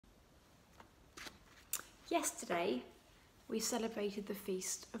Yesterday, we celebrated the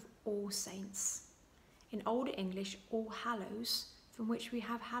Feast of All Saints. In Old English, All Hallows, from which we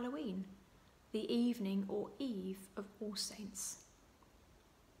have Halloween, the evening or eve of All Saints.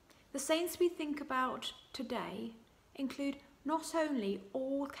 The saints we think about today include not only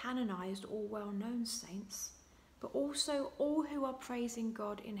all canonised or well-known saints, but also all who are praising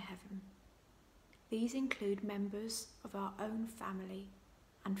God in heaven. These include members of our own family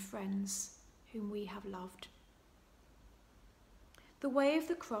and friends whom we have loved. The way of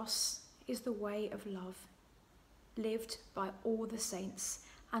the cross is the way of love, lived by all the saints,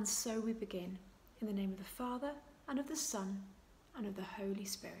 and so we begin, in the name of the Father, and of the Son, and of the Holy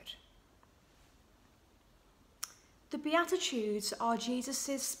Spirit. The Beatitudes are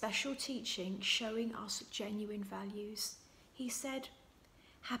Jesus' special teaching showing us genuine values. He said,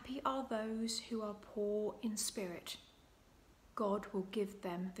 "Happy are those who are poor in spirit. God will give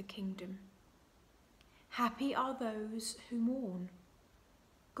them the kingdom. Happy are those who mourn.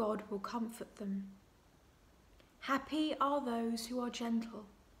 God will comfort them. Happy are those who are gentle.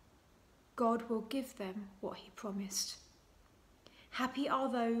 God will give them what he promised. Happy are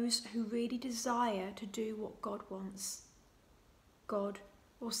those who really desire to do what God wants. God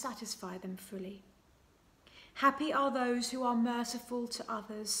will satisfy them fully. Happy are those who are merciful to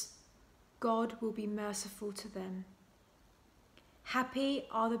others. God will be merciful to them. Happy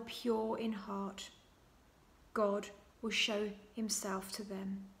are the pure in heart. God will show himself to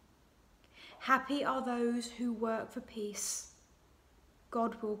them. Happy are those who work for peace.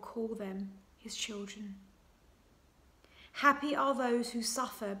 God will call them his children. Happy are those who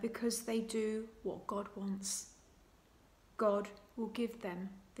suffer because they do what God wants. God will give them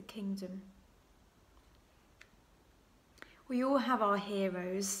the kingdom." We all have our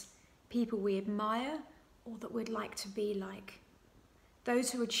heroes, people we admire or that we'd like to be like.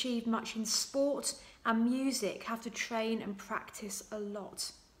 Those who achieve much in sport and music have to train and practice a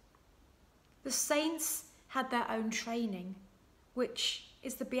lot. The saints had their own training, which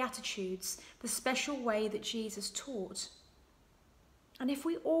is the Beatitudes, the special way that Jesus taught. And if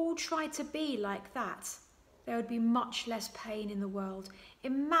we all tried to be like that, there would be much less pain in the world.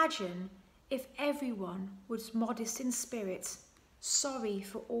 Imagine if everyone was modest in spirit, sorry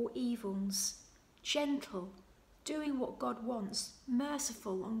for all evils, gentle, doing what God wants,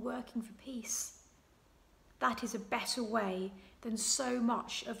 merciful and working for peace. That is a better way than so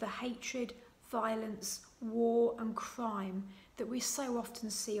much of the hatred, violence, war and crime that we so often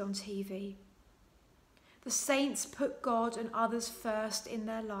see on TV. The saints put God and others first in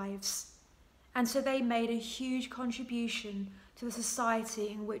their lives, and so they made a huge contribution to the society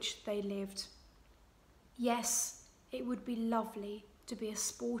in which they lived. Yes, it would be lovely to be a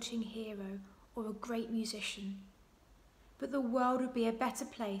sporting hero or a great musician, but the world would be a better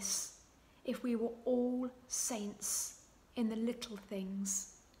place if we were all saints in the little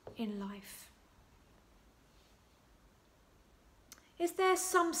things in life. Is there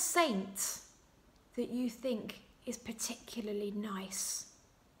some saint that you think is particularly nice?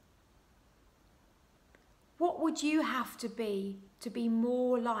 What would you have to be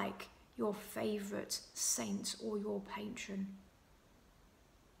more like your favourite saint or your patron?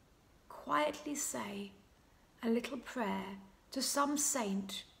 Quietly say a little prayer to some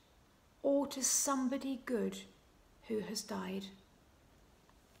saint or to somebody good who has died.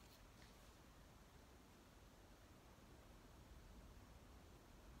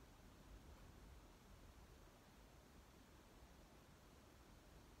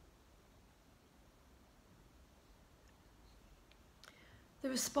 The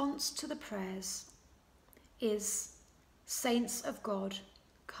response to the prayers is, "Saints of God,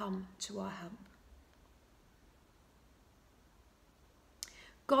 come to our help."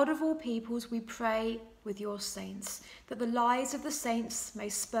 God of all peoples, we pray with your saints, that the lives of the saints may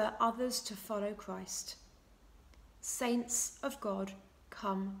spur others to follow Christ. Saints of God,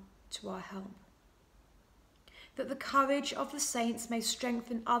 come to our help. That the courage of the saints may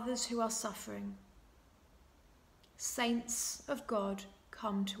strengthen others who are suffering. Saints of God,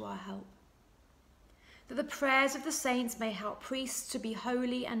 come to our help. That the prayers of the saints may help priests to be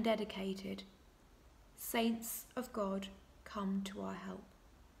holy and dedicated. Saints of God, come to our help.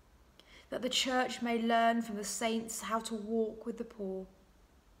 That the church may learn from the saints how to walk with the poor.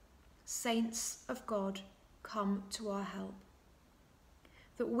 Saints of God, come to our help.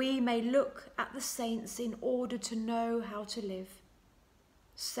 That we may look at the saints in order to know how to live.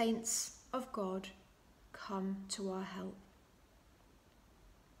 Saints of God, come to our help.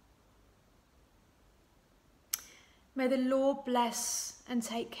 May the Lord bless and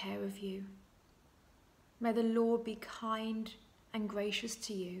take care of you. May the Lord be kind and gracious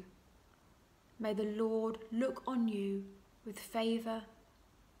to you. May the Lord look on you with favour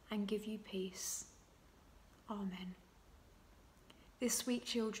and give you peace. Amen. This week,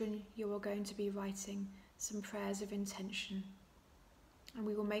 children, you are going to be writing some prayers of intention, and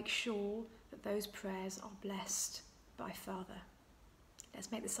we will make sure that those prayers are blessed by Father.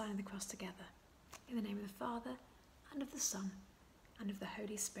 Let's make the sign of the cross together. In the name of the Father, and of the Son, and of the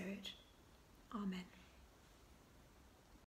Holy Spirit. Amen.